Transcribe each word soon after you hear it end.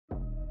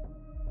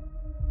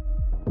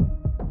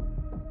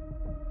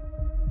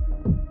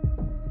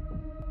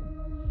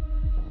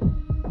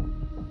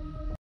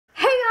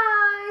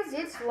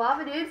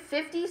Lava Dude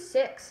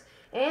 56,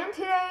 and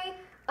today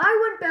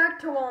I went back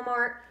to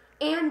Walmart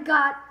and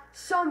got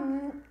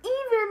some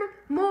even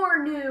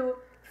more new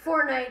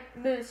Fortnite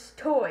Moose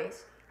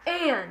toys,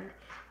 and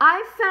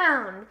I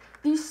found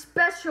the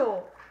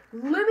special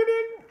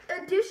limited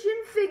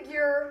edition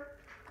figure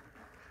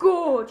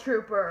Ghoul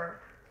Trooper.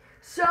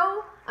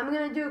 So I'm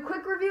going to do a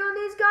quick review on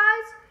these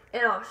guys,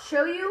 and I'll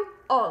show you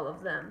all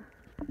of them.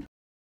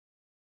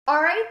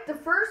 Alright, the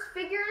first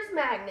figure is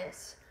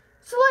Magnus.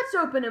 So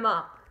let's open him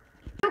up.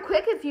 Real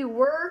quick, if you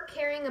were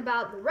caring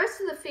about the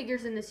rest of the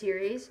figures in the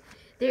series,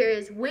 there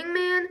is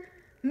Wingman,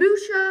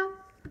 Musha,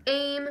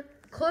 Aim,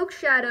 Cloak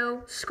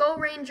Shadow, Skull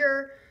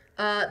Ranger,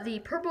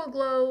 the Purple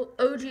Glow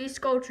OG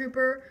Skull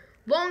Trooper,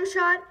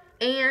 Longshot,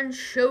 and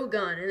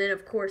Shogun. And then,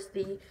 of course,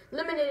 the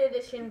limited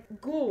edition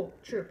Ghoul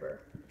Trooper.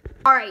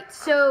 Alright,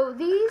 so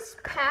these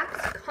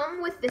packs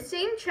come with the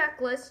same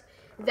checklist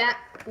that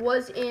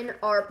was in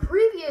our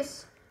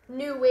previous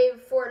new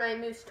wave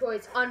Fortnite Moose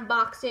toys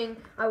unboxing.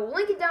 I will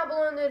link it down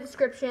below in the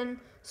description,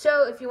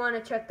 so if you want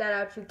to check that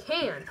out, you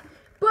can.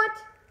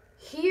 But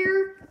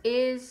here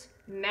is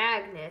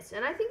Magnus,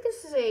 and I think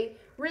this is a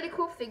really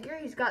cool figure.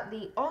 He's got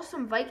the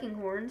awesome Viking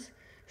horns,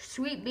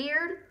 sweet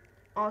beard,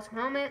 awesome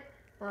helmet,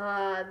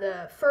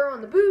 the fur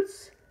on the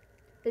boots,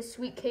 this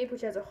sweet cape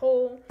which has a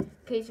hole in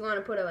case you want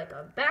to put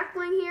a back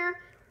bling here,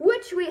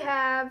 which we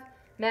have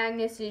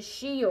Magnus's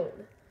shield.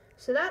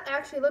 So that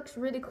actually looks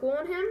really cool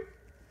on him.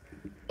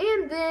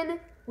 And then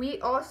we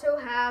also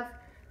have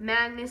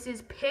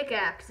Magnus's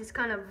pickaxe, this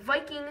kind of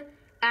Viking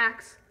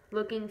axe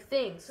looking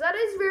thing. So that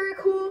is very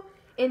cool,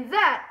 and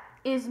that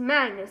is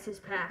Magnus's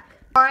pack.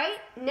 Alright,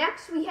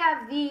 next we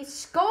have the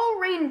Skull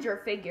Ranger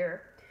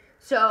figure.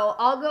 So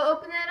I'll go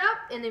open that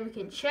up and then we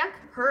can check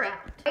her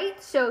out.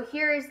 Alright, so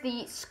here is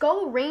the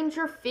Skull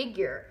Ranger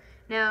figure.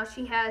 Now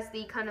she has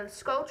the kind of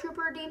Skull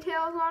Trooper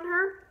details on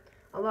her,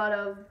 a lot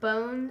of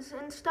bones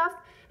and stuff,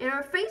 and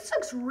her face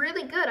looks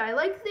really good. I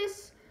like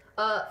this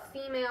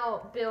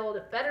female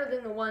build better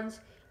than the ones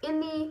in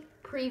the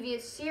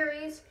previous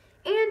series.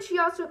 And she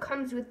also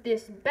comes with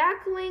this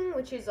back bling,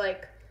 which is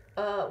like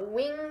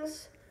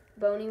wings,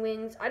 bony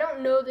wings. I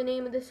don't know the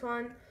name of this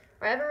one.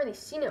 I haven't really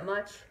seen it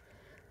much,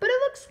 but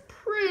it looks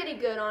pretty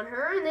good on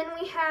her. And then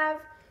we have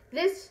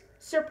this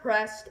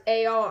suppressed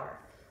AR.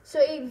 So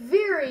a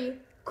very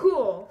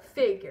cool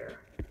figure.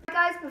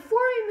 Guys, before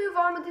we move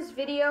on with this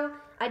video,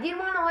 I did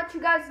want to let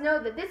you guys know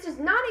that this is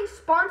not a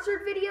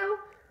sponsored video,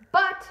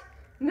 but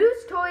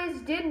Moose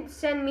Toys did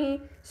send me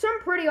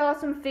some pretty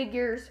awesome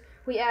figures.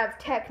 We have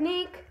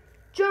Technique,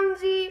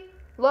 Jonesy,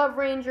 Love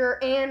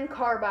Ranger, and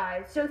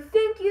Carbide. So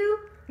thank you,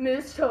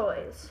 Moose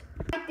Toys.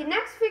 The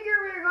next figure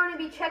we're going to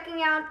be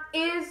checking out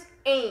is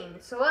Aim.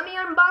 So let me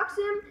unbox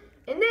him,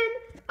 and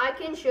then I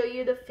can show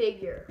you the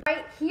figure.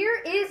 Right,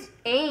 here is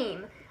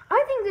Aim.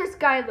 I think this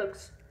guy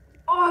looks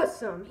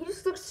awesome. He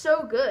just looks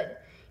so good.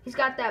 He's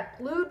got that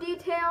blue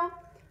detail,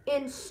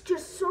 and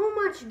just so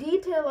much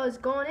detail has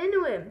gone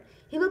into him.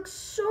 He looks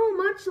so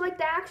much like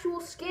the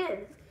actual skin.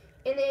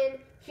 And then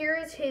here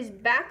is his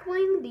back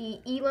bling, the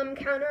Elam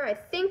counter, I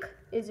think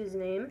is his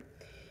name.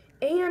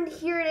 And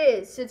here it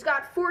is. So it's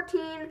got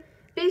 14.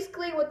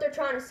 Basically what they're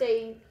trying to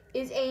say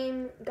is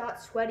Aim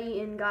got sweaty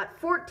and got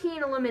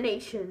 14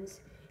 eliminations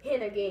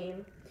in a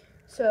game.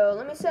 So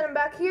let me set him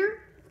back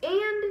here.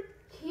 And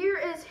here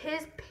is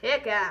his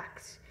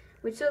pickaxe,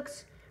 which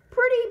looks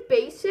pretty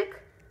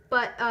basic,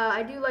 but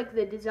I do like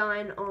the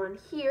design on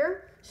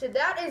here. So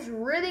that is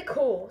really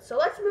cool. So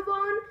let's move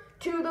on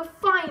to the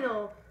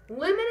final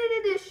limited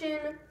edition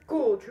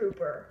Ghoul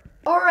Trooper.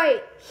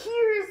 Alright,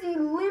 here is the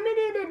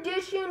limited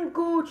edition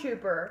Ghoul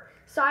Trooper.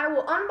 So I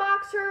will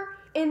unbox her,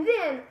 and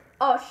then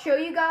I'll show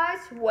you guys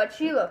what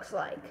she looks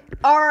like.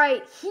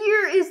 Alright,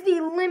 here is the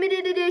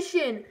limited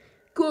edition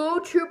Ghoul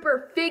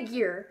Trooper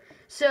figure.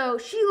 So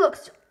she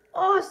looks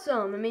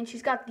awesome. I mean,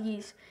 she's got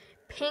these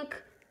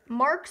pink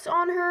marks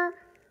on her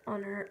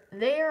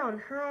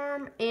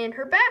arm, and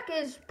her back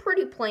is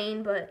pretty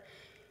plain, but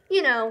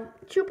you know,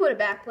 she'll put a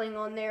back bling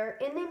on there.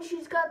 And then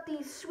she's got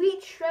these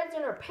sweet shreds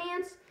in her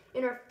pants,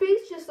 and her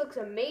face just looks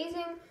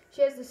amazing.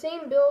 She has the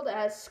same build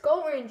as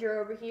Skull Ranger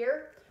over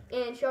here,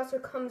 and she also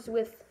comes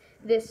with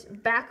this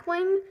back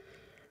bling,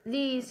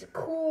 these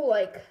cool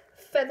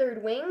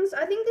feathered wings.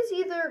 I think this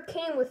either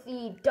came with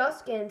the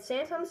Dusk and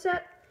Phantom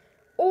set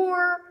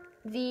or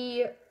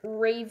the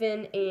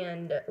Raven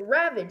and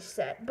Ravage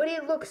set, but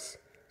it looks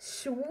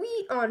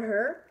sweet on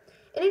her,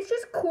 and it's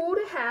just cool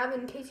to have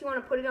in case you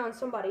want to put it on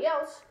somebody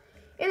else.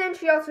 And then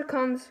she also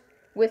comes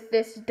with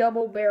this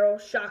double barrel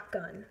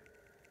shotgun.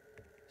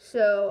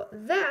 So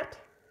that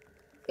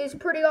is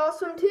pretty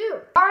awesome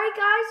too. Alright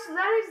guys, so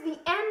that is the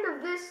end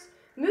of this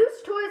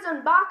Moose Toys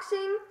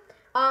unboxing.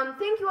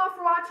 Thank you all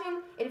for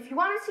watching, and if you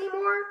want to see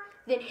more,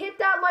 then hit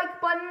that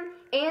like button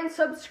and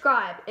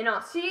subscribe, and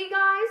I'll see you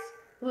guys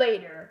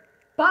later.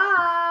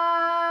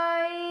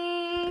 Bye!